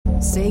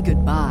Say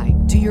goodbye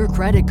to your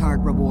credit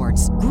card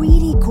rewards.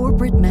 Greedy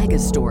corporate mega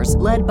stores,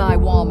 led by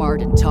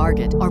Walmart and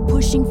Target, are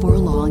pushing for a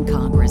law in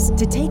Congress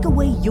to take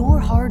away your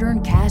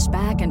hard-earned cash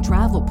back and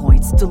travel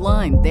points to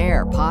line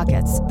their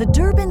pockets. The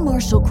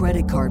Durbin-Marshall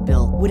credit card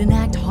bill would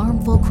enact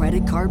harmful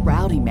credit card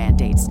routing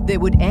mandates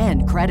that would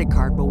end credit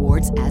card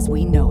rewards as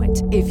we know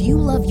it. If you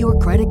love your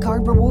credit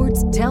card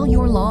rewards, tell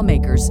your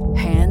lawmakers,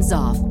 hands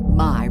off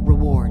my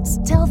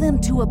rewards. Tell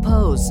them to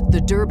oppose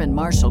the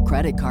Durbin-Marshall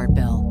credit card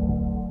bill.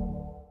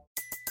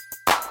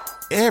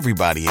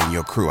 Everybody in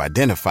your crew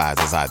identifies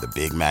as either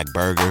Big Mac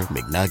Burger,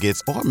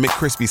 McNuggets, or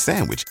McCrispy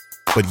Sandwich.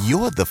 But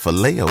you're the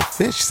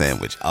Filet-O-Fish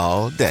Sandwich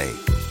all day.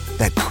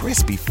 That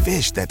crispy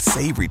fish, that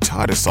savory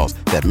tartar sauce,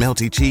 that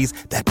melty cheese,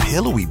 that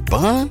pillowy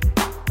bun.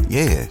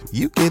 Yeah,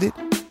 you get it.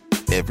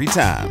 Every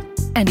time.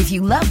 And if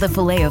you love the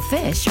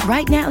Filet-O-Fish,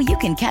 right now you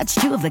can catch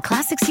two of the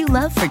classics you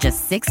love for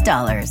just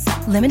 $6.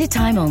 Limited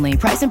time only.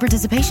 Price and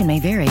participation may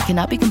vary.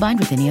 Cannot be combined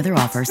with any other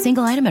offer.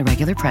 Single item at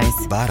regular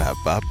price.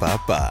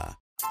 Ba-da-ba-ba-ba.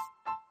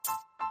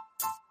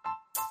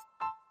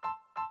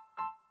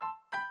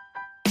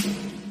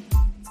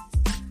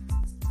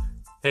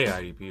 Hey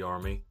IDP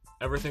Army,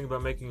 ever think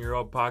about making your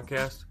own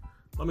podcast?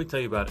 Let me tell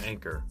you about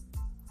Anchor.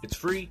 It's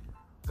free.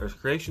 There's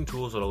creation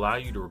tools that allow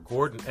you to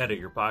record and edit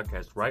your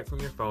podcast right from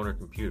your phone or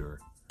computer.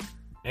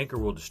 Anchor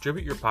will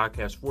distribute your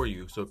podcast for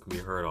you so it can be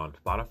heard on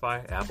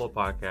Spotify, Apple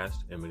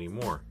Podcasts, and many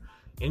more.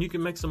 And you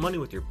can make some money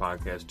with your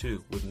podcast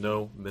too with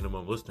no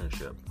minimum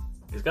listenership.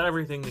 It's got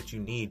everything that you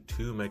need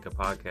to make a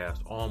podcast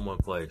all in one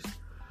place.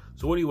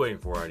 So what are you waiting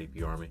for,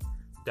 IDP Army?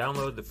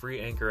 Download the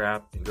free Anchor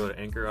app and go to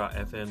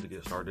anchor.fm to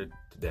get started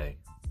today.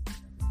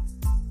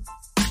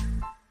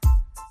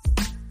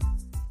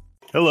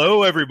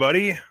 Hello,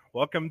 everybody.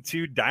 Welcome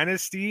to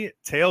Dynasty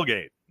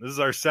Tailgate. This is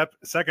our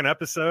second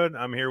episode.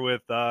 I'm here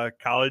with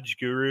college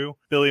guru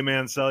Billy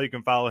Mansell. You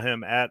can follow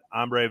him at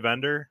Hombre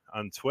Vendor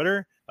on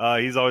Twitter.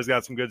 He's always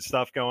got some good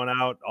stuff going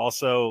out.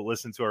 Also,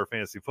 listen to our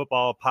fantasy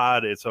football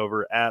pod. It's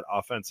over at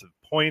Offensive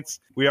Points.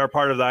 We are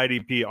part of the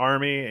IDP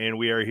Army, and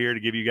we are here to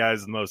give you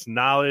guys the most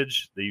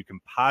knowledge that you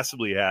can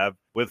possibly have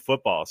with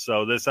football.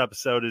 So this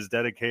episode is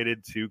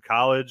dedicated to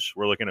college.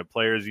 We're looking at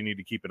players you need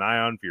to keep an eye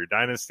on for your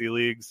dynasty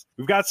leagues.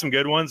 We've got some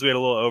good ones. We had a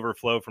little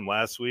overflow from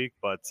last week,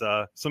 but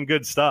some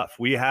good stuff.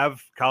 We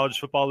have college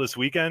football this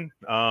weekend.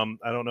 I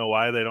don't know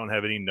why they don't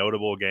have any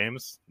notable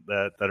games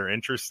that are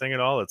interesting at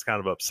all. It's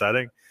kind of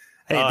upsetting.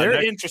 Hey,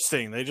 they're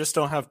interesting. They just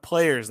don't have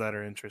players that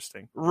are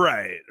interesting.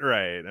 Right.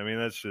 I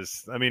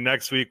mean,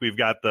 next week we've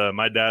got the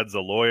My Dad's a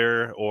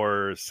Lawyer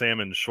or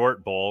Salmon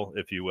Short Bowl,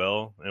 if you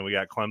will. And we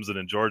got Clemson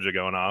and Georgia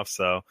going off.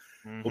 So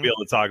we'll be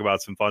able to talk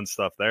about some fun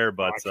stuff there.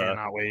 But I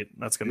cannot wait.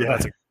 It's going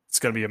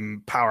to be a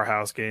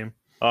powerhouse game.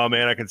 Oh,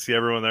 man, I can see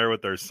everyone there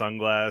with their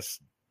sunglass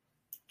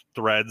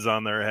threads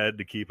on their head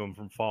to keep them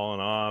from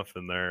falling off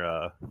and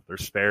their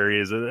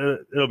Sperry's.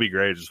 It'll be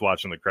great just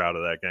watching the crowd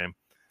of that game.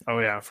 Oh,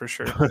 yeah, for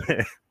sure.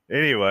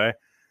 Anyway,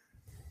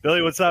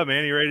 Billy, what's up,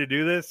 man? You ready to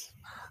do this?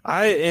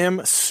 I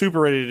am super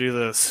ready to do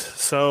this.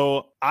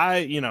 So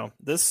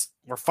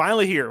we're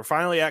finally here. We're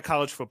finally at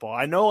college football.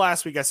 I know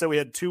last week I said we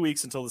had 2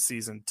 weeks until the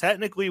season.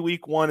 Technically,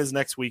 week 1 is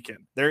next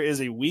weekend. There is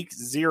a week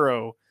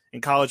 0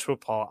 in college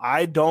football.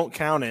 I don't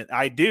count it.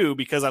 I do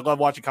because I love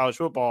watching college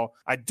football.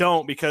 I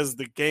don't because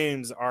the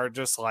games are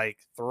just like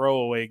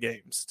throwaway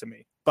games to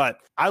me. But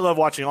I love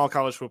watching all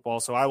college football,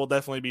 so I will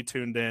definitely be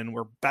tuned in.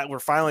 We're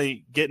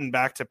finally getting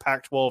back to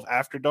Pac-12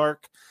 After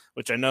Dark,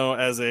 which I know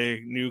as a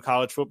new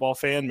college football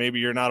fan, maybe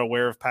you're not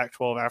aware of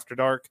Pac-12 After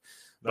Dark.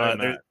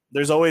 But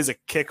there's always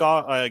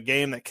a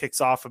game that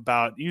kicks off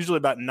usually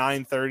about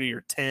 9:30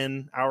 or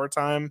 10 our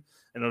time,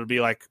 and it'll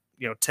be like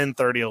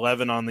 10:30,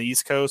 11 on the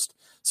East Coast.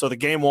 So the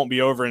game won't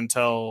be over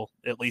until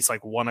at least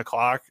like 1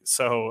 o'clock.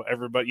 So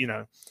everybody,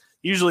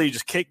 usually you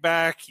just kick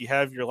back, you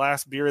have your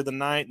last beer of the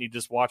night, and you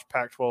just watch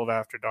Pac-12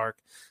 After Dark.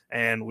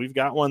 And we've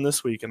got one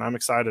this week, and I'm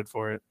excited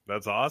for it.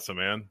 That's awesome,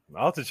 man.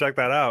 I'll have to check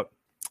that out.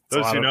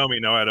 Those who know me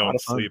know I don't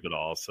sleep at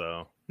all.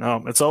 So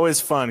no, it's always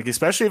fun,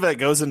 especially if it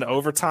goes into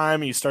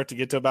overtime and you start to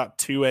get to about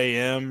 2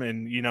 a.m.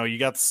 And,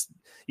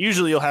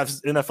 usually you'll have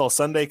NFL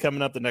Sunday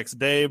coming up the next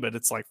day, but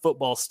it's like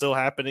football still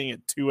happening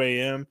at 2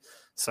 a.m.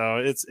 So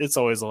it's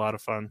always a lot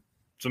of fun.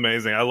 It's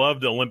amazing. I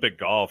loved Olympic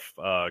golf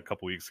a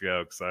couple weeks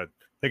ago because I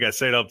think I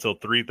stayed up till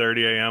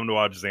 3:30 a.m. to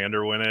watch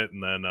Xander win it,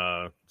 and then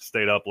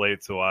stayed up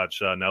late to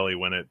watch Nelly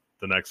win it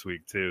the next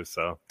week too.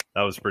 So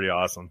that was pretty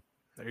awesome.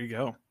 There you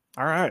go.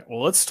 All right.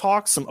 Well, let's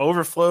talk some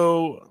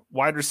overflow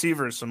wide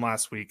receivers from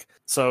last week.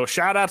 So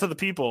shout out to the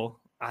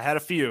people. I had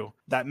a few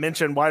that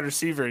mentioned wide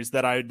receivers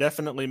that I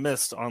definitely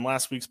missed on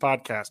last week's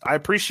podcast. I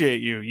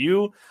appreciate you.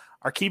 You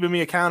are keeping me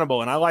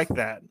accountable, and I like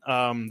that.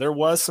 There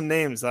was some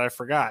names that I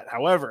forgot.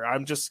 However,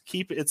 I'm just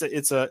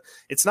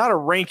it's not a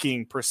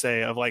ranking per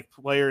se of like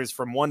players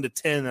from 1 to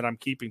 10 that I'm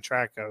keeping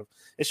track of.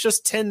 It's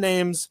just 10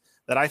 names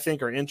that I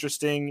think are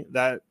interesting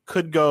that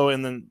could go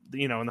in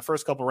the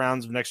first couple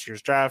rounds of next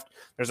year's draft.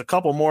 There's a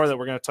couple more that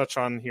we're going to touch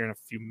on here in a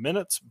few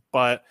minutes,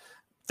 but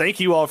thank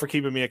you all for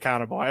keeping me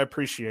accountable. I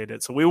appreciate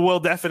it. So we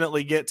will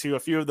definitely get to a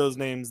few of those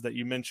names that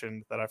you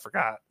mentioned that I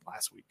forgot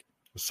last week.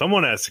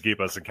 Someone has to keep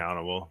us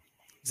accountable.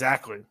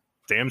 Exactly.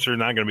 Damn sure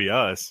not going to be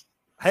us.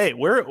 Hey,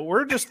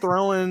 we're just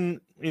throwing,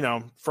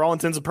 for all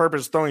intents and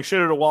purposes, throwing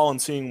shit at a wall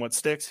and seeing what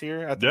sticks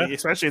here,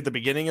 especially at the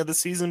beginning of the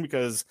season,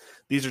 because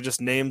these are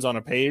just names on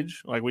a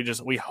page. Like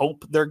we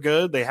hope they're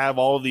good. They have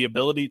all of the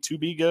ability to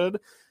be good,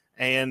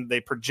 and they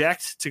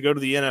project to go to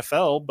the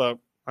NFL. But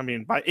I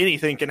mean,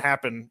 anything can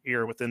happen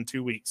here within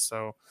 2 weeks.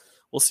 So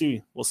we'll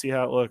see. We'll see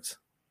how it looks.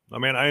 I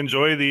mean, I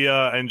enjoy the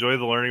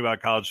learning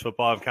about college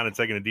football. I've kind of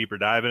taken a deeper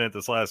dive in it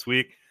this last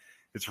week.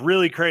 It's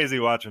really crazy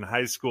watching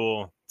high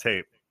school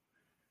tape.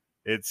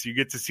 You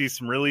get to see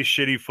some really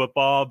shitty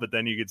football, but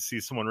then you get to see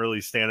someone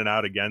really standing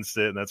out against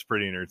it, and that's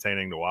pretty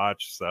entertaining to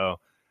watch. So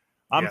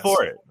I'm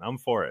for it. I'm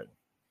for it.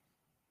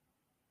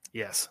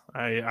 Yes,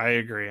 I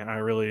agree. I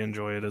really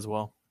enjoy it as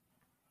well.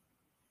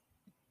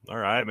 All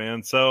right,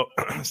 man. So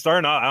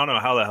starting out, I don't know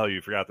how the hell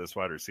you forgot this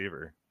wide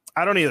receiver.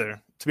 I don't either,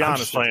 to be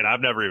honest.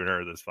 I've never even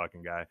heard of this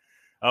fucking guy.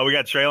 We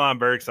got Treylon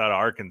Burks out of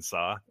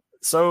Arkansas.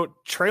 So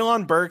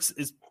Treylon Burks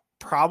is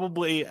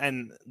probably,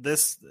 and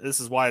this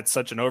is why it's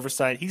such an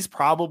oversight, he's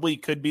probably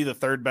could be the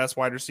third best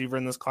wide receiver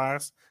in this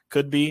class.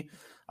 Could be.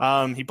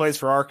 He plays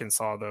for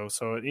Arkansas though,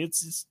 so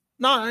it's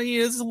not.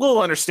 It's a little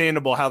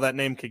understandable how that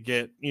name could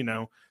get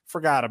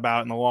forgot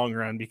about in the long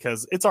run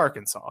because it's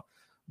Arkansas.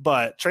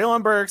 But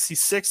Treylon Burks,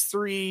 he's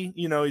 6'3",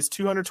 he's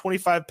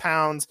 225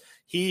 pounds.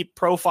 He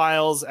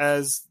profiles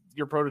as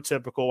your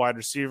prototypical wide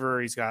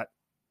receiver. He's got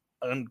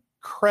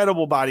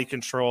incredible body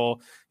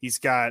control. He's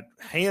got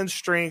hand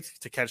strength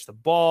to catch the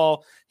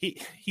ball.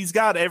 He's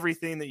got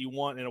everything that you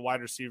want in a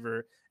wide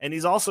receiver. And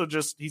he's also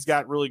he's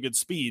got really good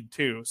speed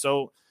too.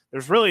 So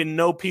there's really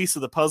no piece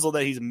of the puzzle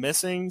that he's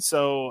missing.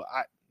 So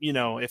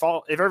if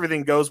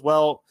everything goes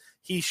well,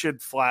 he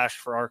should flash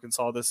for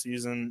Arkansas this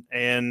season.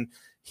 And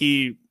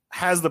he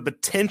has the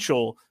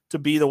potential to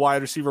be the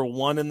wide receiver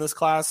 1 in this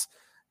class.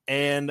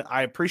 And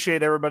I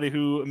appreciate everybody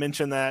who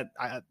mentioned that.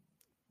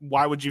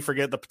 Why would you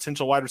forget the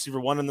potential wide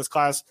receiver 1 in this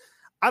class?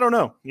 I don't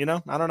know.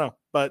 I don't know.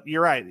 But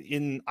you're right.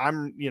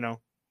 I'm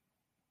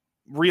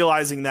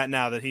realizing that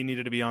now that he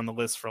needed to be on the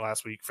list for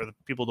last week for the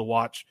people to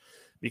watch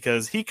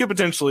because he could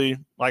potentially,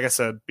 like I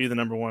said, be the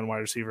number 1 wide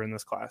receiver in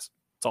this class.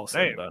 It's all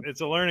said and done.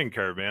 It's a learning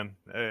curve, man,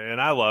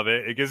 and I love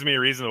it. It gives me a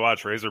reason to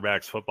watch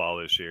Razorbacks football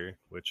this year,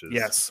 which is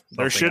yes.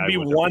 There should be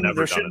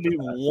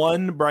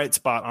one bright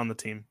spot on the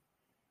team.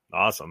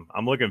 Awesome.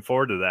 I'm looking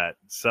forward to that.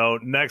 So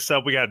next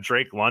up, we got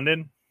Drake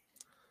London.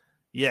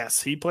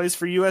 Yes, he plays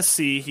for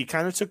USC. He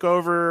kind of took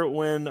over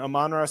when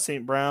Amon-Ra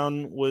St.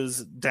 Brown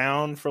was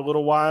down for a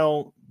little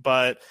while,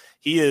 but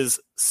he is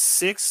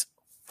 6'5",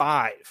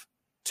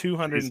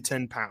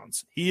 210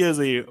 pounds. He is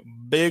a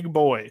big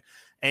boy.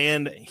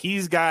 And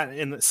he's got,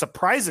 and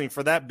surprising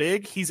for that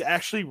big, he's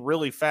actually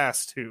really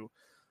fast too.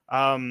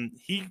 There's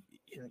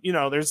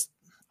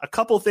a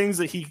couple things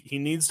that he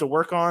needs to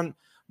work on,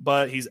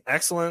 but he's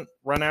excellent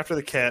run after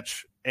the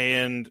catch,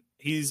 and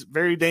he's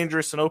very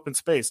dangerous in open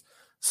space.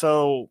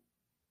 So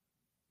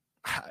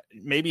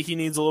maybe he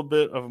needs a little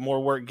bit of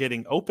more work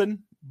getting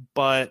open,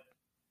 but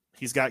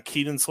he's got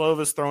Keaton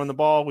Slovis throwing the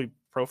ball. We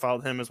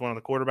profiled him as one of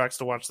the quarterbacks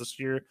to watch this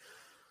year.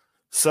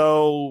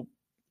 So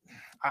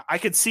I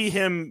could see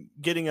him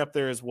getting up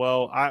there as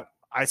well.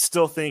 I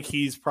still think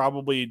he's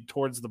probably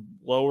towards the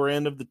lower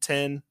end of the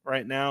 10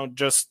 right now.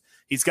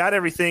 He's got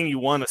everything you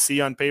want to see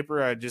on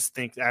paper. I just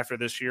think after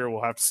this year,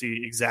 we'll have to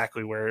see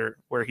exactly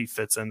where he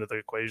fits into the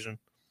equation.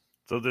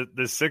 So the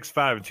 6'5",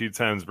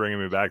 210 is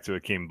bringing me back to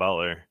Akeem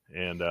Butler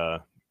and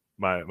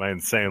my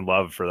insane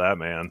love for that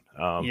man.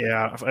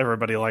 Yeah,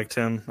 everybody liked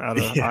him out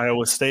of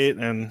Iowa State,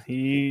 and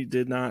he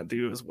did not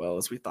do as well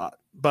as we thought.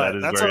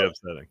 But that's very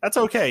upsetting. That's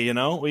okay,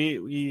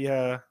 we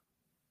they're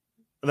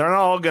not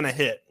all going to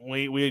hit.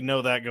 We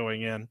know that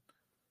going in.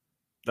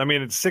 I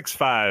mean, it's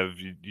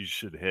 6'5", you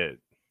should hit.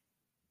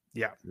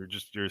 Yeah, you're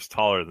just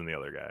taller than the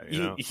other guy.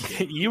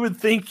 You would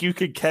think you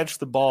could catch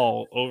the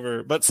ball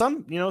over, but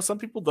some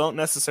people don't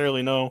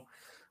necessarily know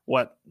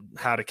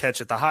how to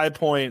catch at the high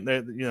point.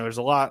 There's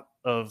a lot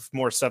of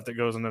more stuff that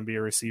goes into be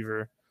a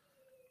receiver.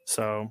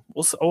 So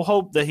we'll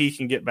hope that he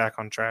can get back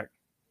on track.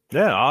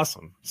 Yeah,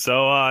 awesome.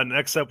 So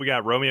next up, we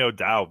got Romeo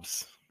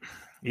Doubs.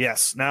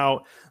 Yes.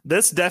 Now,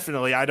 this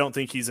definitely, I don't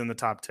think he's in the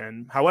top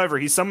 10. However,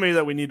 he's somebody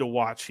that we need to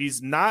watch.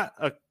 He's not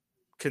a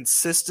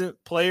consistent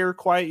player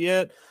quite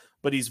yet,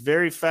 but he's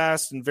very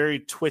fast and very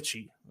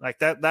twitchy. Like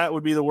that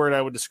would be the word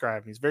I would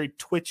describe him. He's very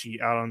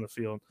twitchy out on the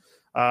field.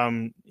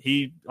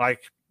 He,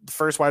 like the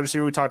first wide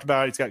receiver we talked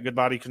about, he's got good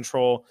body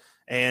control,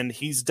 and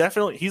he's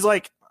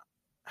like,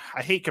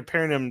 I hate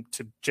comparing him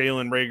to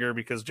Jalen Reagor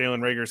because Jalen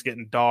Reagor is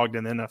getting dogged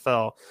in the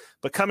NFL.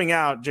 But coming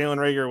out, Jalen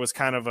Reagor was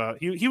kind of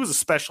he was a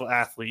special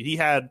athlete. He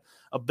had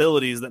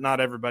abilities that not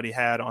everybody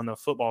had on the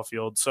football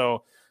field.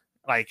 So,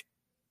 like,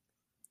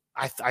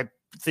 I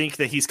think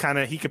that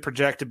he could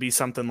project to be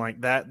something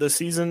like that this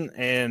season,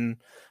 and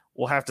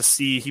we'll have to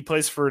see. He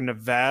plays for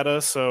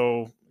Nevada,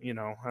 so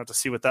I'll have to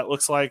see what that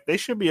looks like. They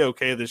should be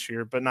okay this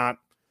year, but not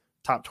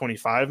top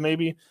 25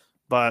 maybe.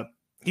 But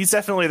he's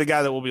definitely the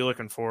guy that we'll be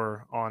looking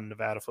for on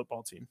Nevada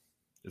football team.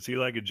 Is he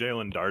like a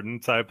Jalen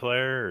Darden type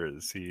player, or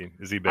is he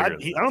bigger? I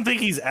don't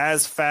think he's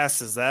as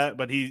fast as that,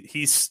 but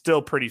he's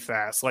still pretty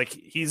fast. Like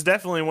he's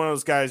definitely one of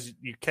those guys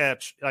you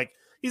catch. Like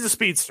he's a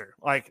speedster.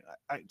 Like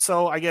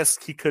so, I guess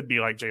he could be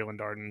like Jalen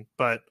Darden,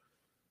 but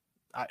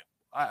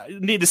I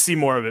need to see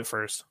more of it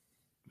first.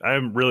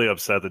 I'm really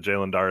upset that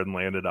Jalen Darden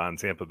landed on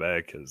Tampa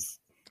Bay because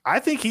I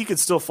think he could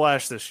still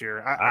flash this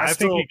year. I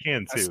think he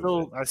can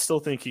too. I still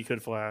think he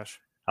could flash.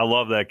 I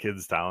love that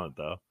kid's talent,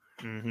 though.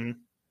 Mm-hmm.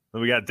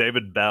 Then we got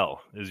David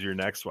Bell is your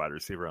next wide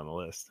receiver on the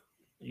list.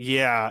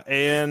 Yeah,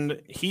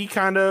 and he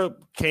kind of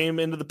came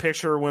into the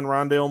picture when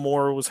Rondale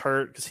Moore was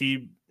hurt because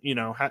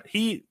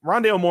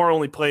Rondale Moore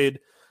only played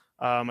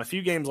a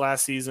few games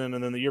last season,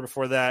 and then the year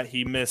before that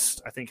he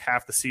missed, I think,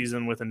 half the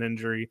season with an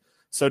injury.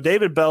 So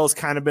David Bell has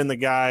kind of been the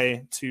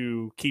guy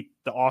to keep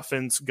the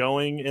offense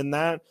going in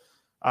that.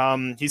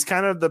 He's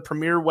kind of the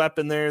premier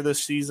weapon there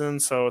this season,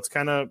 so it's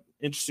kind of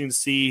interesting to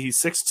see. He's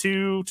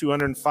 6'2",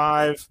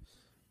 205.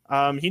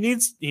 He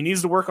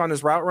needs to work on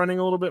his route running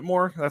a little bit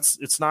more.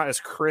 It's not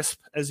as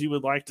crisp as you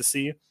would like to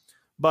see,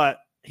 but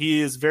he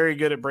is very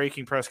good at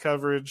breaking press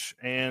coverage,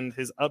 and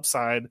his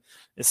upside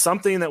is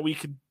something that we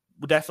could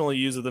definitely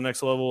use at the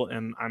next level,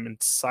 and I'm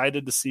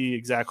excited to see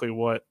exactly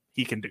what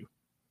he can do.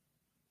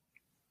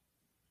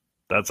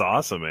 That's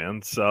awesome,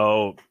 man.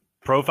 So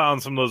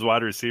profiling some of those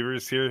wide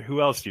receivers here.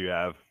 Who else do you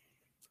have?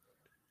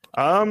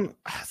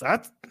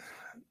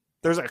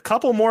 There's a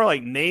couple more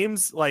like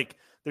names. Like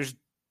there's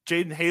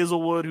Jaden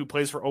Hazelwood, who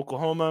plays for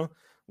Oklahoma.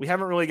 We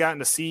haven't really gotten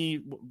to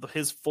see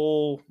his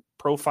full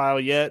profile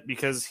yet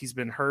because he's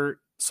been hurt.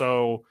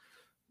 So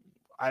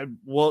he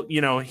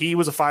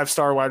was a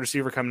 5-star wide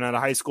receiver coming out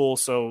of high school.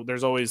 So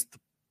there's always the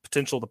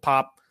potential to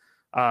pop.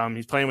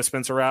 He's playing with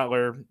Spencer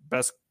Rattler,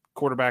 best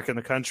quarterback in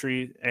the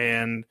country,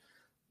 and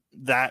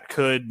that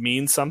could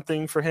mean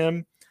something for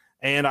him.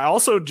 And I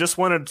also just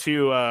wanted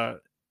to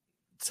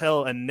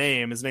tell a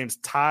name. His name's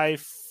Ty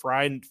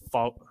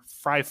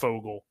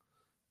Freifogel.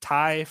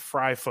 Ty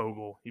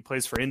Freifogel. He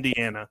plays for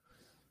Indiana,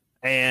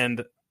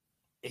 and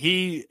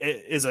he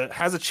has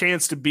a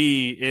chance to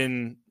be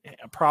in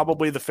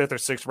probably the 5th or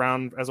 6th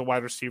round as a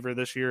wide receiver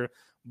this year.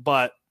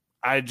 But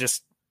I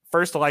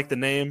like the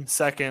name.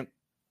 Second,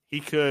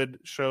 he could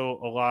show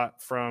a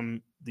lot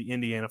from the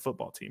Indiana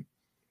football team.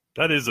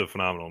 That is a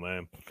phenomenal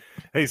name.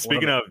 Hey,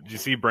 speaking of, did you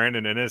see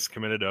Brandon Innes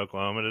committed to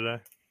Oklahoma today?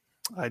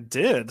 I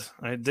did.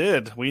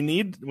 We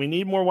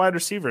need more wide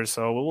receivers,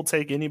 so we'll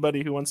take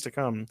anybody who wants to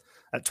come.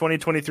 That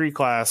 2023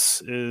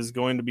 class is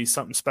going to be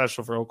something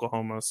special for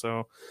Oklahoma,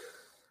 so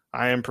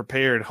I am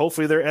prepared.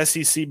 Hopefully they're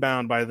SEC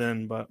bound by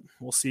then, but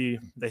we'll see.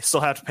 They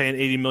still have to pay an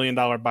 $80 million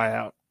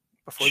buyout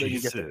before they can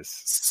get there.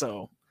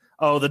 So,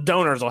 the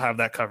donors will have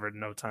that covered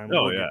in no time.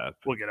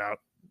 We'll get out.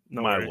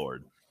 No My worries.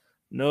 Lord.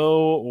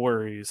 No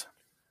worries.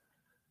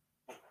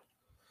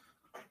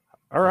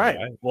 All right.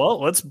 Well,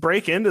 let's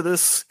break into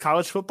this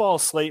college football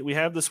slate we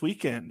have this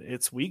weekend.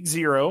 It's week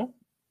 0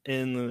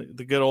 in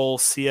the good old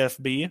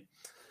CFB.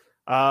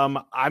 I'm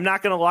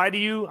not going to lie to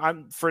you.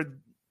 For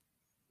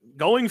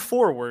going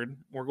forward,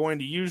 we're going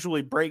to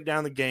usually break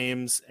down the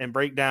games and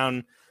break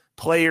down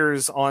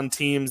players on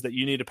teams that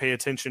you need to pay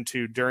attention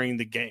to during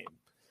the game.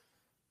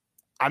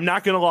 I'm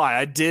not going to lie.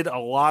 I did a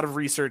lot of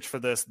research for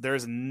this.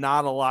 There's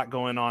not a lot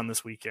going on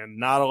this weekend.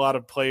 Not a lot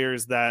of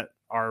players that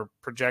are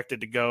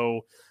projected to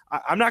go.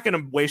 I'm not going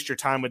to waste your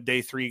time with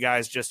day 3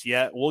 guys just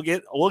yet. We'll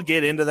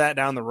get into that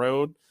down the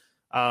road.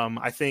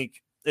 I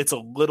think it's a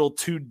little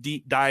too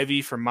deep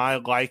divey for my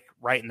like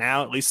right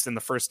now, at least in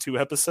the first 2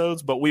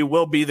 episodes, but we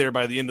will be there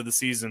by the end of the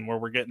season where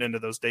we're getting into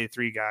those day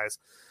 3 guys.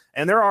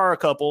 And there are a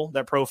couple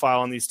that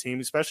profile on these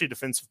teams, especially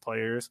defensive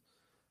players,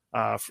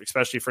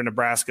 especially for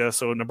Nebraska.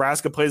 So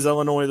Nebraska plays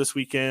Illinois this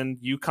weekend,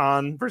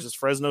 UConn versus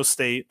Fresno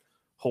State,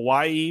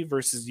 Hawaii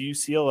versus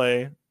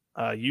UCLA,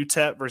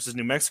 UTEP versus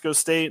New Mexico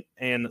State,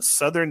 and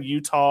Southern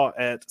Utah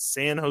at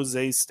San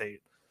Jose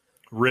State.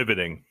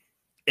 Riveting.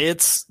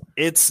 It's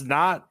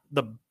not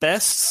the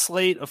best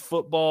slate of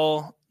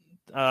football.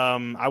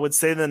 I would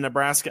say the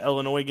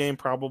Nebraska-Illinois game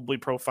probably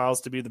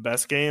profiles to be the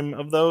best game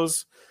of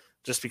those,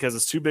 just because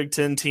it's 2 Big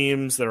Ten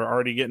teams that are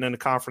already getting into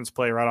conference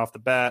play right off the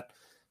bat.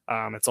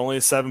 It's only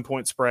a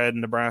 7-point spread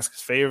in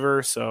Nebraska's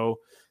favor, so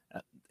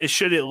it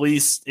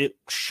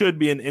should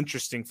be an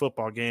interesting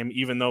football game,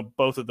 even though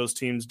both of those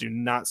teams do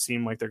not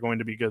seem like they're going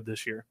to be good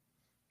this year.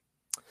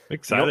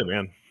 Excited,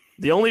 man.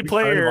 The only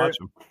player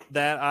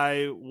that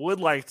I would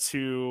like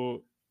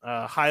to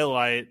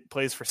highlight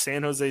plays for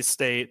San Jose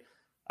State.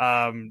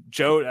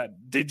 Joe,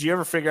 did you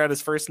ever figure out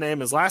his first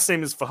name? His last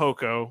name is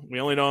Fehoko. We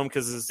only know him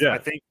because I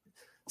think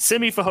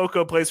Simi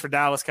Fehoko plays for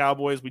Dallas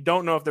Cowboys. We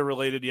don't know if they're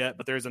related yet,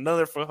 but there's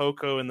another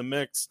Fehoko in the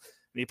mix,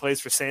 and he plays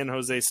for San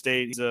Jose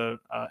State. He's a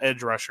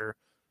edge rusher.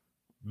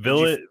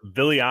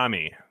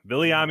 Viliami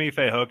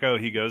Fehoko.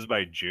 He goes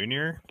by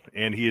Junior,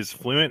 and he is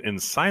fluent in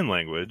sign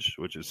language,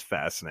 which is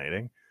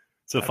fascinating.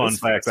 It's a fun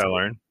fact I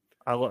learned.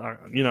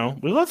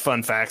 We love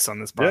fun facts on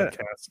this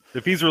podcast.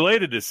 If he's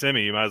related to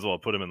Simi, you might as well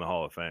put him in the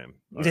Hall of Fame.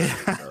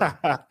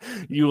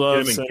 You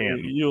love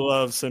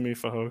Simi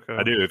Fehoko.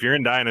 I do. If you're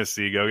in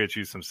Dynasty, go get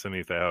you some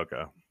Simi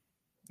Fehoko.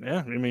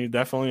 Yeah, I mean, he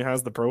definitely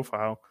has the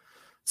profile.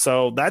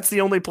 So that's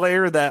the only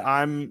player that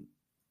I'm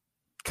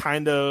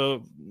kind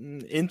of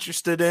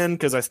interested in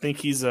because I think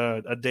he's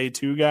a day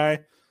 2 guy.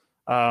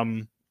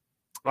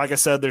 Like I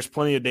said, there's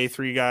plenty of day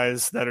 3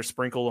 guys that are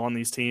sprinkled on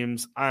these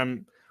teams.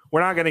 We're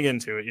not going to get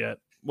into it yet.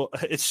 Well,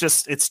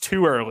 it's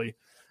too early,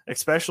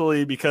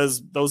 especially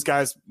because those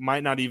guys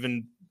might not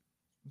even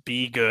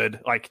be good.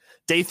 Like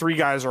day 3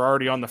 guys are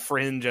already on the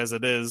fringe as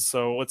it is.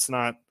 So let's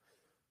not,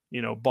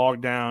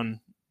 bog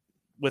down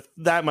with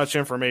that much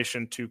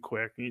information too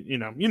quick. You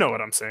know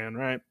what I'm saying,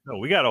 right? No,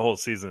 we got a whole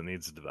season that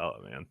needs to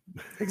develop, man.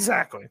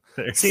 Exactly.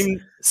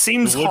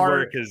 Seems the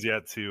hard. Is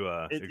yet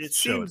to it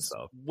show seems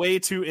itself. Way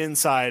too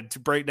inside to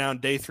break down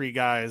day 3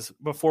 guys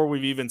before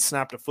we've even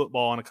snapped a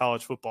football on a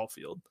college football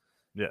field.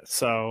 Yes.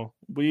 So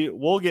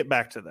we'll get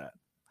back to that.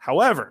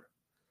 However,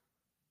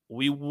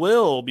 we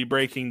will be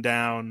breaking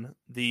down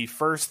the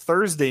first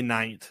Thursday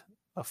night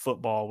of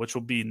football, which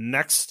will be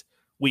next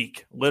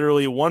week.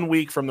 Literally 1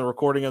 week from the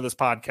recording of this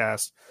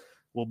podcast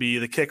will be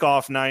the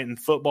kickoff night in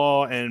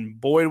football.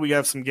 And boy, do we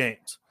have some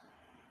games.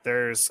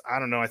 There's,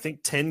 I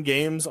think 10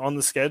 games on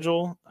the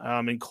schedule,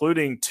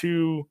 including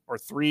 2 or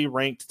 3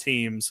 ranked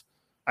teams,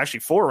 actually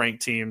 4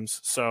 ranked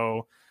teams.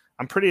 So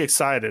I'm pretty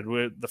excited.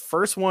 The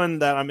first one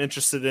that I'm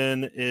interested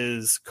in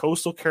is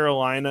Coastal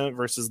Carolina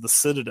versus the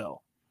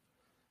Citadel.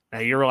 Now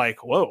you're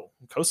like, whoa,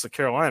 Coastal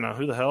Carolina,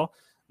 who the hell?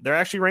 They're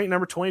actually ranked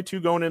number 22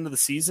 going into the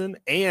season,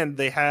 and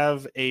they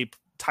have a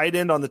tight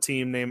end on the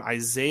team named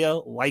Isaiah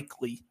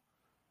Likely.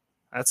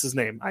 That's his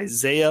name,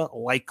 Isaiah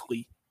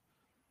Likely,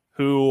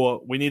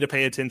 who we need to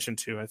pay attention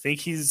to. I think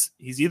he's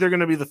either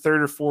going to be the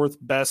 3rd or 4th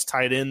best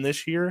tight end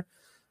this year.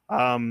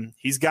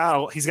 He's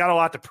got a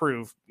lot to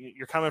prove.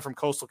 You're coming from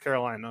Coastal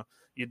Carolina.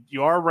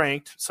 You are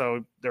ranked,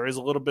 so there is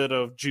a little bit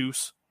of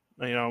juice,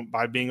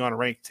 by being on a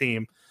ranked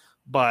team.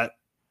 But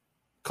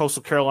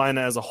Coastal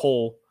Carolina as a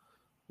whole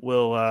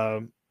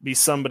will be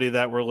somebody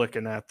that we're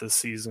looking at this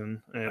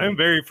season. And I'm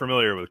very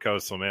familiar with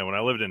Coastal, man. When I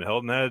lived in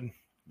Hilton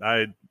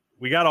Head,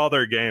 we got all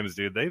their games,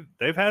 dude.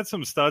 They've had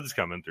some studs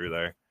coming through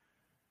there.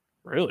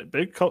 Really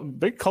big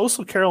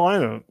Coastal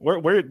Carolina.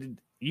 Where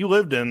you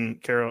lived in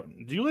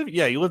you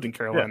lived in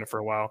Carolina for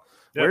a while.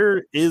 Yeah.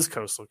 Where is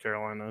Coastal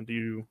Carolina? Do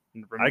you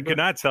remember? I could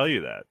not tell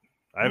you that.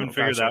 I haven't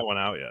figured that one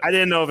out yet. I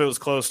didn't know if it was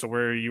close to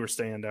where you were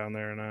staying down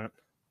there or not.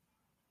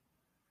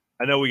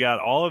 I know we got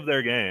all of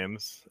their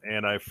games,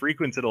 and I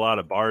frequented a lot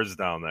of bars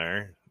down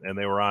there, and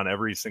they were on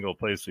every single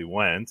place we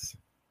went.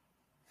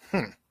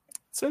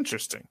 It's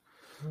interesting.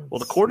 Well,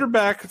 the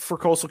quarterback for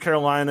Coastal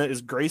Carolina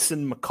is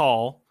Grayson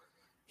McCall.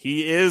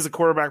 He is a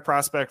quarterback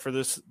prospect for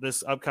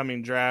this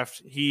upcoming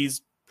draft.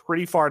 He's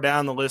pretty far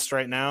down the list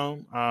right now,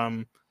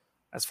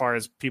 as far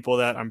as people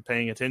that I'm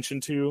paying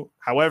attention to.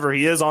 However,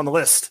 he is on the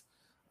list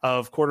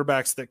of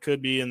quarterbacks that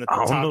could be in the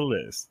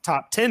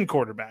top 10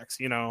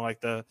 quarterbacks, like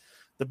the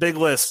big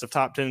list of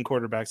top 10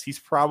 quarterbacks. He's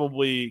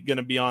probably going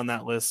to be on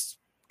that list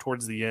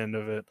towards the end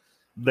of it.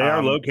 They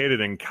are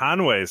located in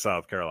Conway,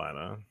 South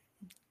Carolina,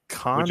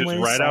 which is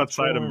right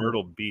outside of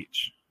Myrtle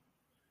Beach.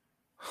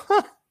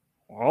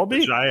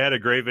 Which I had a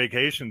great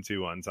vacation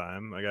to one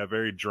time. I got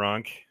very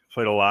drunk,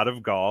 played a lot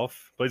of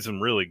golf, played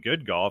some really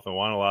good golf, and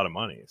won a lot of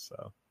money.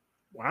 So,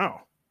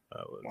 wow.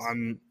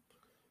 I'm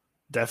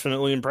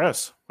definitely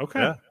impressed. Okay.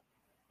 Yeah.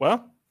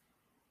 Well,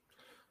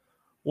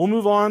 we'll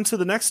move on to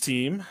the next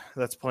team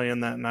that's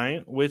playing that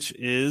night, which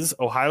is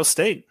Ohio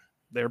State.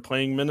 They're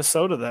playing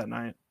Minnesota that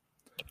night.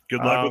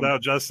 Good luck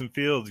without Justin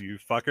Fields, you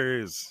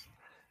fuckers.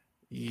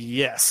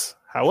 Yes.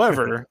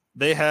 However,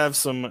 they have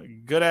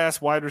some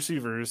good-ass wide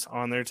receivers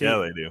on their team. Yeah,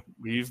 they do.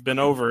 We've been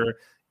over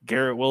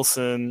Garrett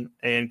Wilson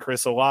and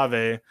Chris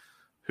Olave,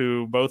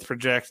 who both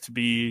project to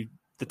be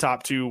the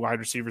top 2 wide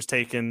receivers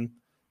taken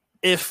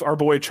if our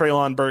boy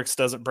Treylon Burks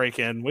doesn't break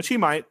in, which he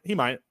might.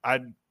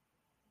 I'm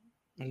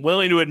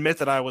willing to admit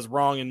that I was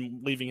wrong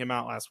in leaving him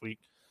out last week,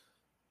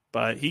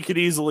 but he could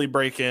easily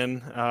break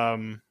in.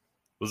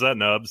 Was that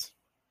Nubs?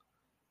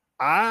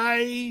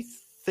 I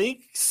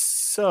think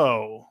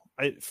so.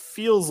 It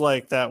feels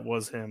like that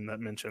was him that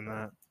mentioned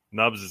that.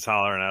 Nubs is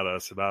hollering at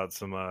us about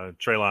some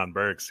Treylon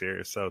Burks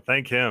here, so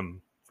thank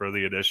him for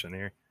the addition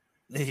here.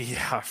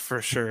 Yeah,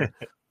 for sure.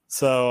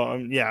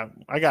 So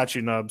I got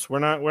you, Nubs. We're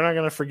not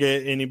going to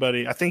forget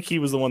anybody. I think he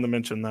was the one that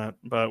mentioned that,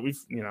 but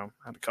we've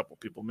had a couple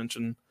people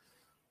mention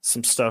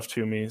some stuff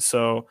to me.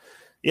 So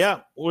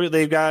yeah,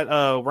 they've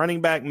got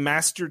running back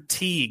Master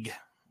Teague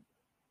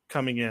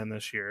coming in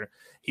this year.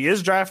 He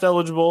is draft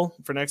eligible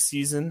for next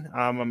season.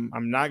 I'm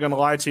not going to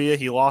lie to you.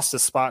 He lost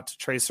his spot to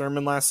Trey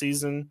Sermon last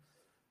season.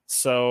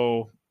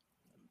 So,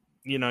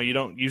 you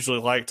don't usually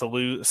like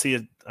to see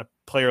a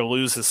player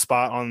lose his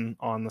spot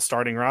on the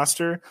starting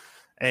roster.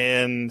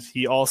 And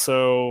he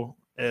also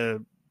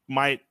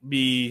might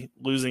be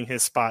losing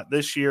his spot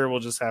this year. We'll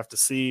just have to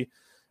see.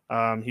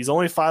 He's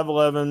only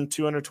 5'11",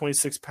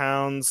 226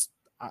 pounds.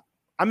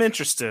 I'm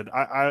interested.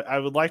 I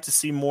would like to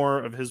see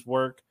more of his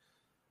work,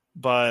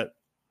 but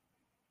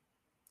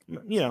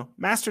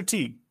Master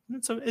Teague.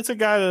 It's a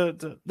guy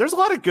that there's a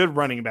lot of good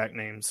running back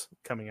names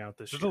coming out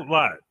this year. There's a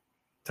lot.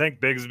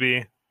 Tank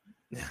Bigsby.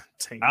 I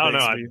don't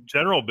know.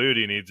 General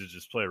Booty needs to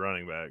just play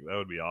running back. That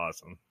would be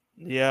awesome.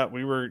 Yeah,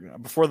 we were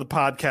before the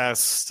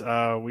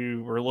podcast. We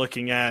were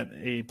looking at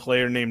a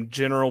player named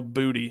General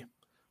Booty,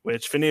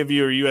 which if any of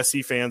you are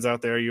USC fans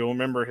out there, you'll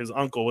remember his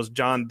uncle was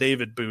John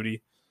David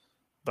Booty.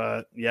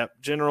 But yep,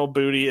 General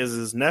Booty is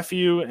his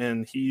nephew,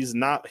 and he's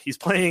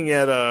playing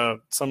at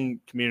some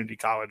community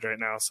college right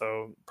now,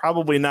 so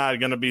probably not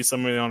going to be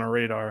somebody on our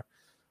radar.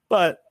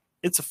 But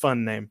it's a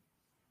fun name.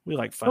 We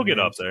like fun. He'll get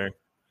names. up there.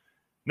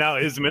 Now,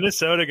 is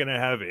Minnesota going to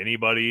have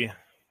anybody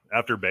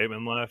after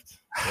Bateman left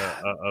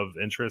of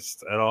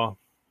interest at all?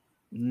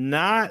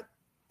 Not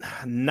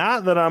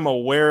that I'm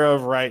aware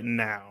of right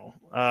now.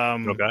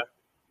 Okay.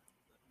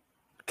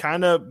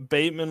 Kind of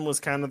Bateman was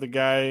kind of the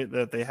guy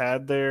that they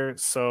had there,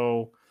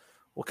 so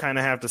we'll kind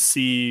of have to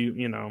see,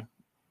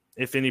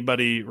 if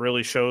anybody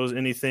really shows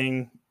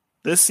anything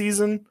this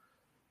season.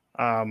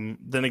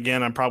 Then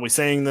again, I'm probably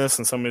saying this,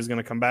 and somebody's going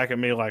to come back at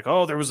me like,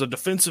 "Oh, there was a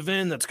defensive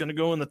end that's going to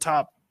go in the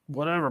top,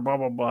 whatever, blah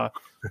blah blah."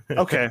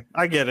 Okay,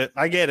 I get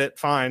it.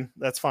 Fine,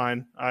 that's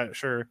fine.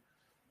 Sure,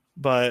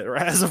 but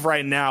as of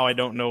right now, I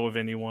don't know of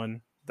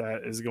anyone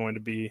that is going to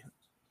be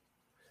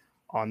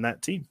on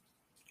that team.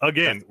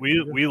 Again,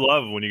 we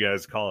love when you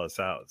guys call us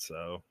out.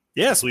 So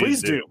yes,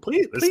 please do.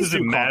 This is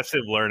a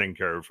massive learning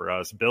curve for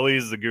us.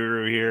 Billy's the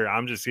guru here.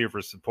 I'm just here for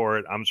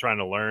support. I'm trying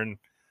to learn.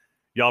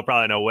 Y'all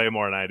probably know way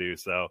more than I do.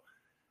 So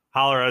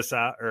holler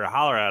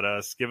at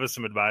us. Give us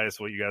some advice,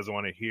 what you guys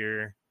want to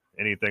hear,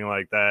 anything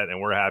like that, and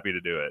we're happy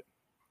to do it.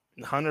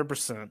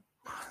 100%.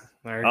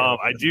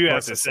 I do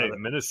have to say,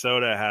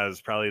 Minnesota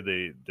has probably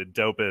the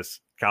dopest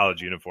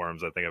college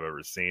uniforms I think I've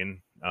ever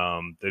seen.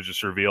 They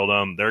just revealed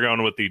them. They're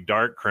going with the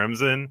dark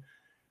crimson,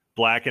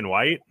 black and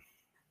white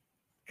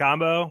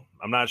combo.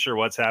 I'm not sure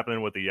what's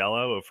happening with the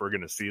yellow, if we're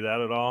going to see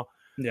that at all.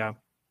 Yeah.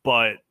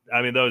 But,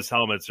 I mean, those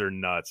helmets are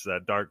nuts.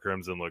 That dark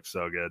crimson looks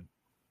so good.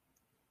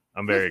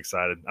 I'm very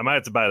excited. I might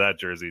have to buy that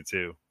jersey,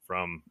 too,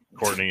 from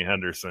Courtney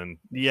Henderson.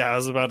 Yeah, I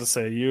was about to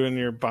say, you and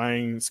your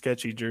buying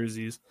sketchy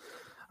jerseys.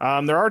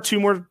 There are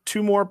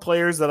two more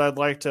players that I'd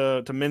like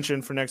to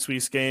mention for next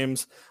week's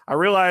games. I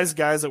realize,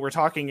 guys, that we're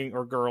talking,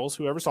 or girls,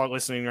 whoever's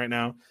listening right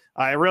now,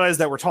 I realize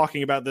that we're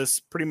talking about this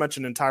pretty much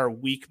an entire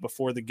week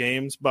before the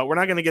games, but we're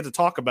not going to get to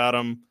talk about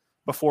them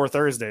before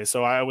Thursday.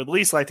 So I would at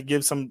least like to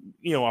give some,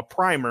 a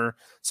primer.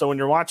 So when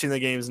you're watching the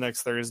games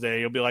next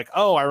Thursday, you'll be like,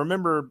 oh, I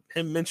remember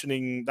him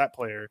mentioning that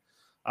player.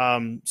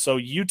 So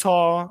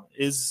Utah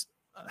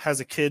has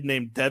a kid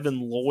named Devin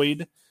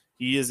Lloyd.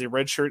 He is a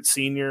redshirt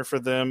senior for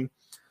them.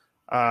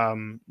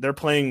 They're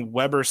playing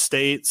Weber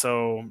State,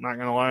 so I'm not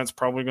going to lie, it's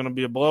probably going to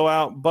be a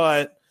blowout,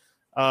 but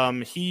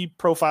he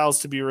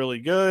profiles to be really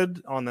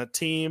good on that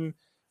team.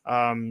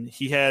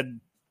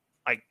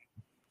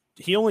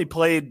 He only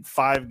played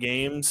 5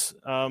 games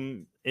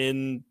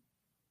in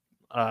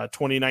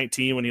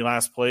 2019 when he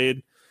last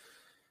played,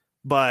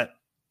 but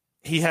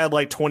he had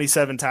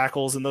 27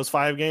 tackles in those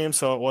 5 games,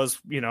 so it was,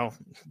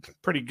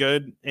 pretty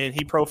good, and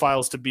he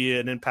profiles to be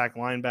an impact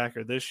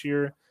linebacker this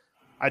year.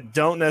 I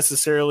don't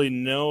necessarily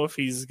know if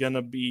he's going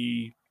to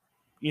be,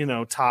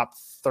 top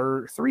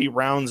 3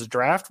 rounds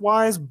draft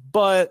wise,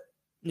 but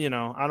I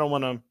don't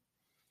want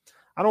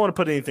to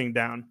put anything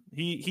down.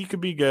 He could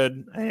be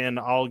good, and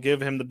I'll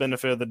give him the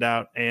benefit of the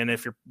doubt. And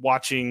if you're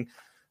watching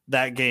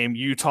that game,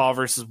 Utah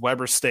versus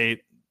Weber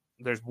State,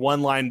 there's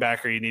one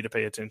linebacker you need to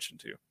pay attention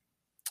to.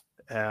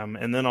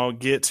 And then I'll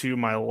get to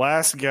my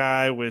last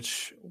guy,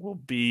 which will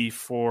be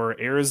for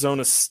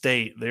Arizona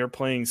State. They're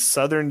playing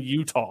Southern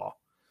Utah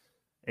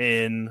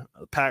in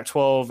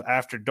Pac-12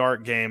 After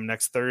Dark game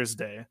next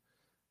Thursday.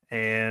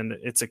 And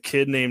it's a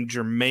kid named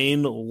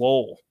Jermaine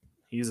Lowell.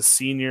 He's a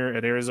senior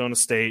at Arizona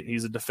State.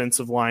 He's a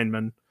defensive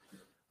lineman.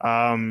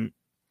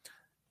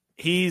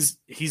 He's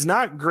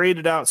not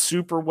graded out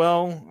super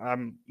well.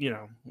 I'm,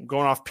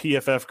 going off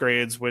PFF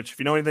grades, which if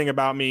you know anything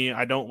about me,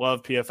 I don't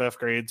love PFF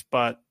grades,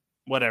 but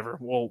whatever.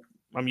 Well,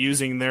 I'm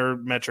using their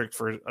metric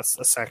for a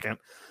second.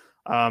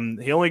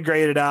 He only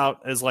graded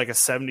out as a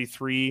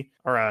 73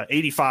 or a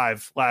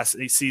 85 last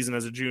season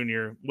as a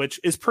junior, which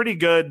is pretty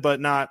good, but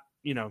not,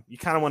 you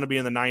kind of want to be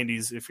in the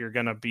 90s if you're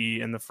going to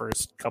be in the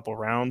first couple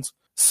rounds.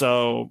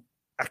 So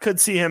I could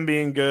see him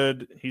being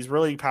good. He's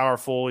really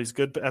powerful. He's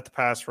good at the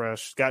pass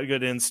rush. He's got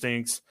good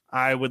instincts.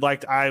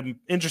 I'm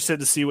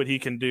interested to see what he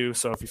can do.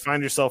 So if you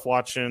find yourself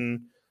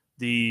watching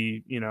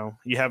you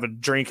have a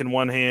drink in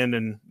one hand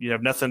and you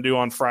have nothing to do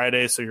on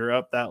Friday, so you're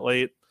up that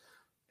late,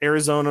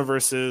 Arizona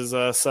versus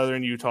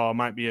Southern Utah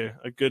might be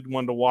a good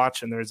one to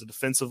watch, and there's a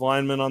defensive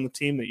lineman on the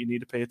team that you need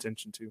to pay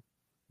attention to.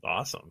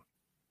 Awesome.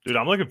 Dude,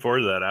 I'm looking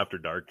forward to that After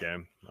Dark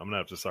game. I'm going to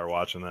have to start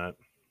watching that.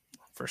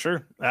 For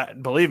sure.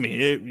 Believe me,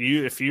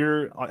 if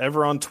you're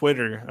ever on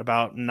Twitter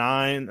about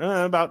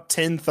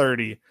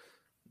 10:30,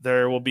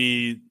 there will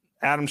be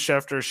Adam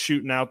Schefter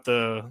shooting out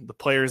the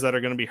players that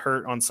are going to be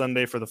hurt on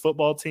Sunday for the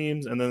football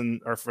teams, and then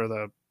or for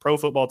the pro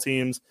football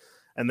teams,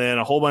 and then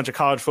a whole bunch of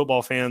college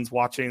football fans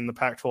watching the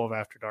Pac-12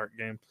 After Dark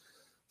game.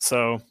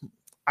 So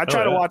I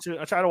try to watch it.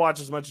 I try to watch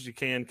as much as you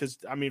can because,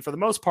 I mean, for the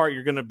most part,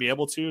 you're going to be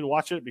able to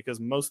watch it because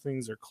most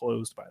things are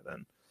closed by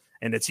then.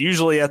 And it's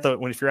usually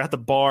if you're at the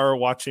bar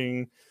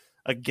watching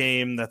a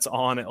game that's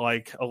on at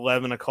like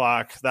 11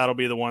 o'clock, that'll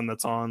be the one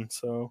that's on.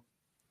 So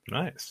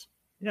nice.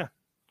 Yeah,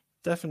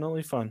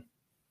 definitely fun.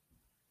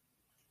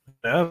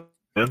 Yeah.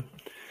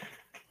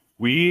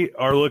 We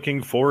are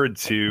looking forward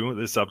to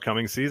this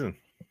upcoming season.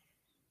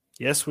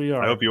 Yes, we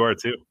are. I hope you are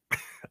too.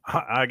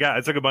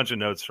 I took a bunch of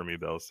notes from you,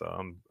 Bill, so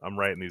I'm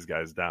writing these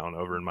guys down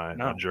over in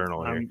my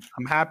journal here.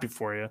 I'm happy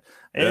for you,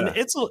 and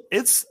it's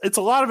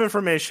a lot of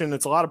information.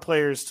 It's a lot of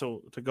players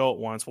to go at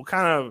once. We'll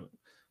kind of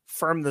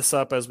firm this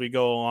up as we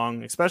go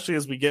along, especially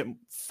as we get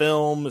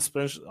film.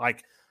 Especially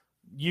like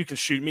you can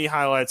shoot me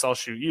highlights, I'll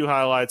shoot you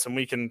highlights, and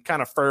we can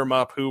kind of firm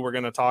up who we're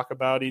going to talk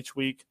about each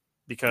week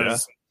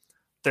because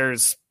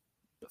there's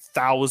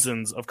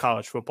thousands of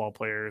college football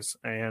players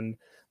and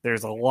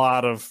there's a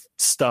lot of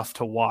stuff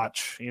to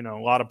watch, a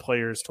lot of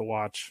players to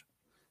watch.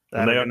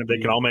 And they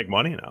can all make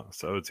money now,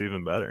 so it's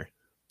even better.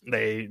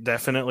 They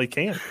definitely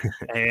can.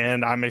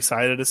 And I'm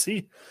excited to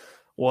see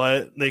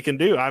what they can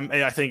do.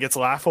 I think it's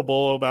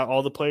laughable about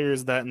all the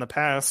players that in the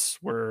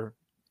past were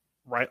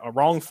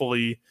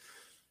wrongfully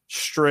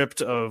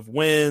stripped of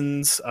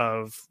wins,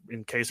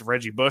 in case of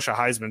Reggie Bush, a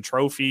Heisman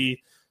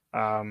Trophy.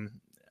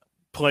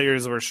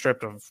 Players were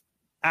stripped of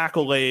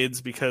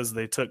accolades because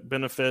they took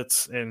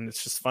benefits, and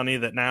it's just funny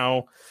that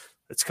now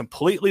it's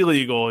completely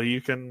legal. You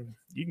can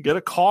get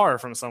a car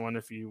from someone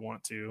if you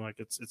want to. Like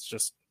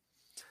it's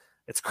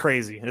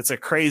crazy. It's a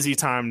crazy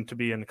time to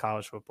be in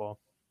college football.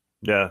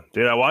 Yeah,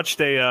 dude, I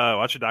watched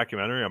a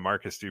documentary on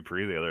Marcus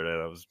Dupree the other day.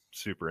 That was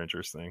super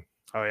interesting.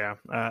 Oh yeah,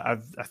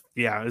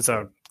 it's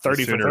a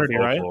 30 for 30,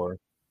 right?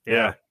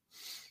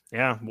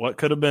 Yeah. What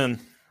could have been?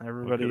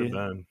 Everybody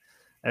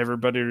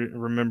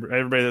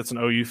that's an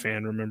OU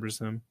fan remembers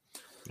him.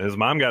 His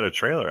mom got a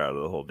trailer out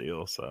of the whole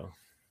deal, so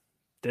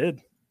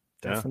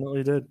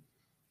definitely did.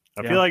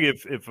 I feel like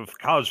if a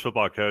college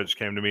football coach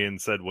came to me and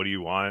said, "What do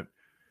you want?"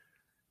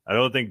 I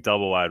don't think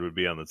double wide would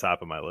be on the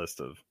top of my list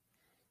of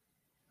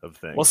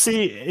things. Well,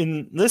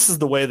 see, this is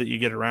the way that you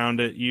get around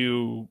it.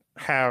 You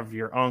have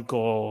your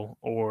uncle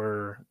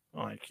or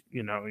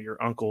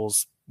your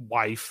uncle's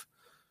wife.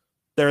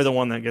 They're the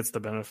one that gets the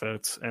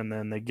benefits, and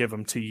then they give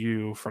them to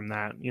you from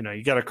that.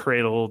 You got to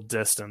create a little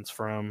distance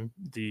from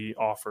the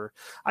offer.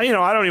 I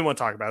don't even want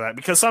to talk about that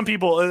because some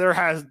people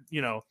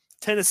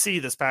Tennessee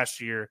this past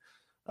year,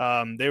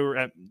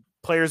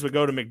 players would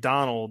go to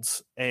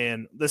McDonald's,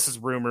 and this is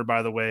rumor,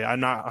 by the way. I'm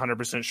not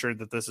 100% sure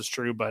that this is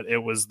true, but it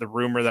was the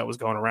rumor that was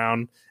going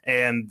around,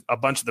 and a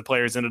bunch of the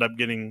players ended up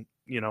getting,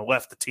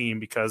 left the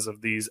team because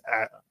of these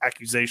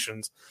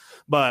accusations.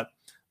 But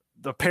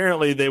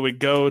apparently they would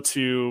go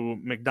to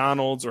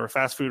McDonald's or a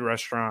fast food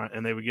restaurant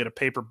and they would get a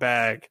paper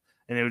bag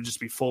and it would just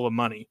be full of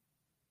money.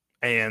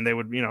 And they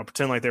would,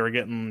 pretend like they were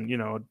getting,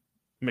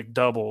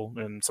 McDouble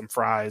and some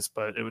fries,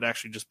 but it would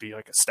actually just be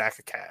like a stack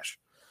of cash.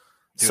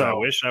 Dude, so I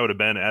wish I would have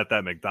been at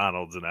that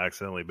McDonald's and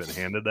accidentally been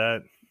handed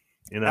that.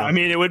 I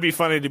mean, it would be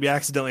funny to be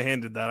accidentally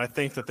handed that. I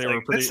think that they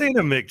were pretty. This ain't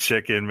a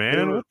McChicken,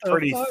 man.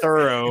 Pretty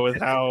thorough with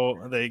how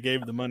they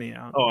gave the money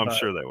out. Oh, I'm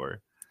sure they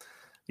were.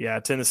 Yeah,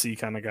 Tennessee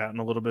kind of got in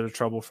a little bit of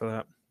trouble for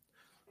that.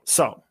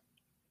 So,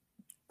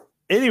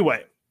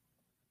 anyway,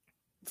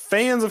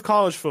 fans of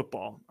college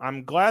football,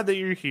 I'm glad that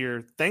you're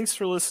here. Thanks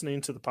for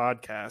listening to the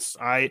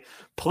podcast.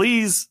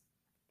 Please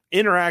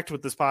interact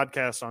with this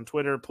podcast on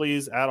Twitter.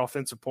 Please add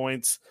offensive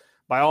points.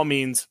 By all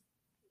means,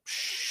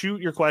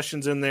 shoot your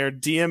questions in there.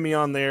 DM me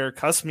on there.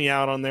 Cuss me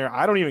out on there.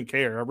 I don't even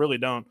care. I really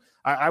don't.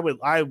 I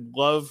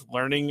love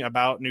learning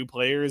about new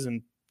players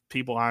and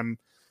people I'm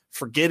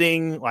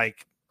forgetting.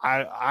 Like,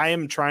 I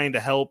am trying to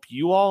help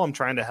you all. I'm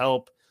trying to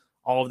help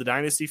all of the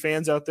Dynasty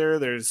fans out there.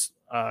 There's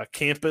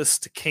campus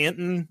to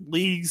Canton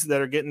leagues that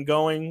are getting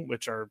going,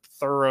 which are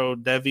thorough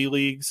Devy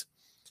leagues,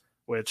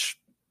 which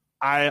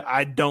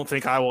I don't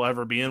think I will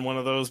ever be in one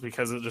of those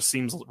because it just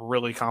seems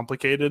really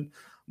complicated.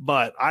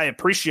 But I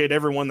appreciate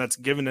everyone that's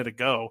given it a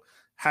go.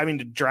 Having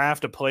to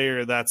draft a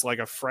player that's like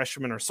a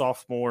freshman or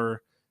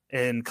sophomore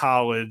in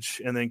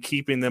college and then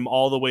keeping them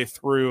all the way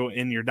through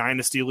in your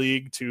Dynasty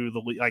league to the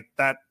league, like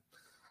that.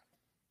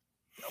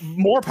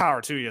 More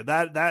power to you.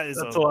 That's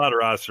a lot of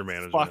roster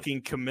management,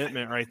 fucking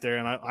commitment right there,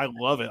 and I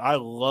love it. I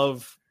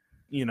love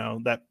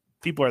that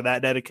people are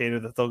that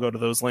dedicated that they'll go to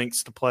those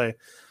links to play.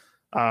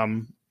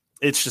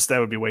 It's just that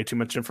would be way too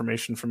much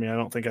information for me. I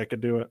don't think I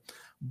could do it,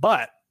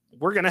 but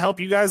we're gonna help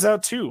you guys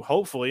out too.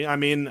 Hopefully, I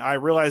mean, I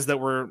realize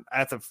that we're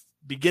at the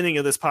beginning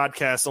of this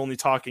podcast only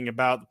talking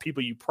about the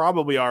people you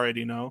probably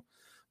already know,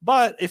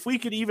 but if we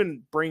could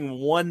even bring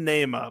one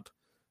name up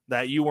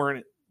that you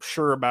weren't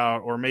sure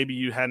about or maybe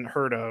you hadn't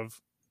heard of,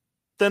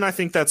 then I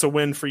think that's a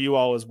win for you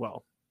all as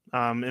well.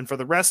 And for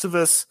the rest of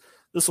us,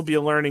 this will be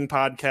a learning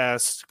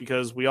podcast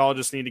because we all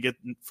just need to get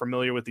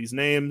familiar with these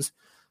names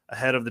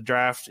ahead of the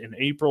draft in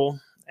April.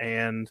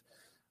 And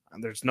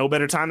there's no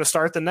better time to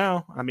start than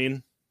now. I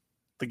mean,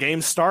 the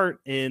games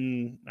start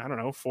in,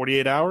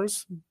 48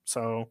 hours.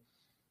 So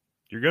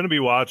you're going to be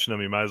watching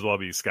them. You might as well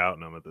be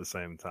scouting them at the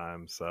same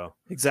time. So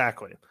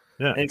exactly.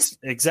 Yeah,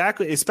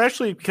 exactly.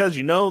 Especially because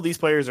these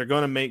players are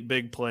going to make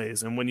big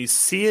plays, and when you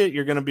see it,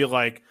 you're going to be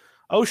like,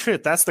 "Oh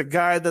shit, that's the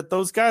guy that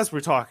those guys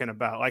were talking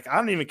about." Like, I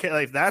don't even care.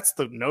 Like, if that's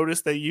the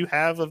notice that you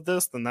have of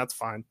this, then that's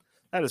fine.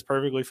 That is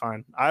perfectly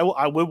fine. I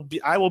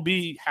will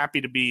be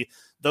happy to be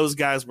those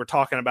guys we're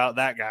talking about.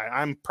 That guy.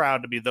 I'm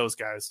proud to be those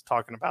guys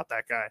talking about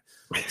that guy.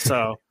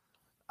 So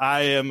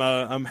I am.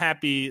 I'm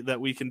happy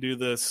that we can do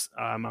this.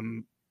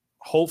 I'm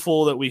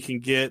hopeful that we can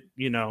get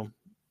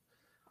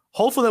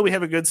hopeful that we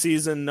have a good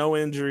season, no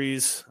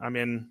injuries. I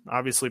mean,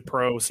 obviously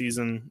pro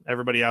season,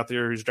 everybody out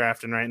there who's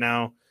drafting right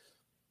now,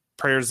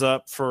 prayers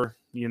up for,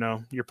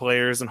 your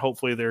players, and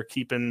hopefully they're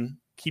keeping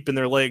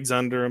their legs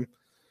under them.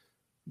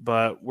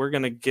 But we're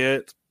going to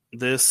get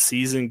this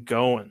season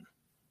going.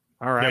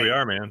 All right. Yeah, we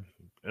are, man.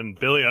 And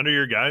Billy, under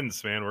your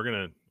guidance, man, we're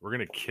going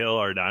to kill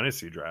our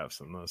dynasty drafts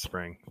in the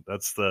spring.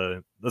 That's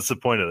the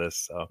point of this.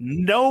 So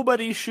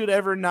nobody should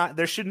ever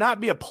there should not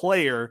be a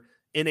player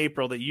in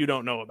April that you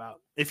don't know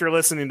about if you're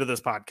listening to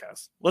this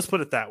podcast. Let's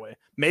put it that way.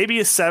 Maybe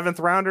a 7th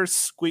rounder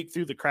squeak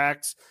through the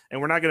cracks, and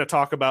we're not going to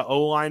talk about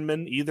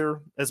O-linemen either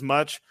as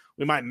much.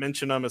 We might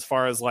mention them as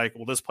far as like,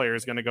 well, this player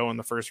is going to go in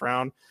the first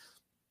round,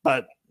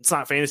 but it's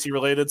not fantasy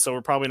related, so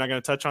we're probably not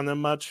going to touch on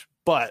them much.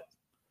 But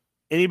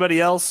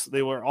anybody else,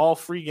 they were all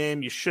free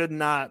game. There should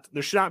not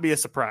be a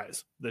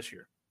surprise this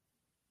year.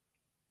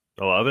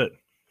 I love it.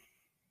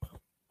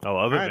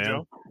 All right, man.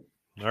 Joe.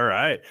 All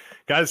right,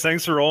 guys,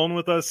 thanks for rolling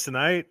with us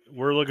tonight.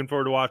 We're looking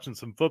forward to watching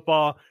some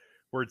football.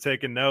 We're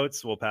taking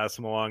notes. We'll pass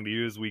them along to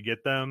you as we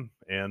get them,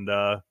 and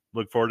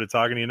look forward to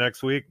talking to you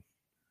next week.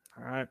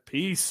 All right,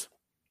 peace.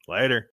 Later.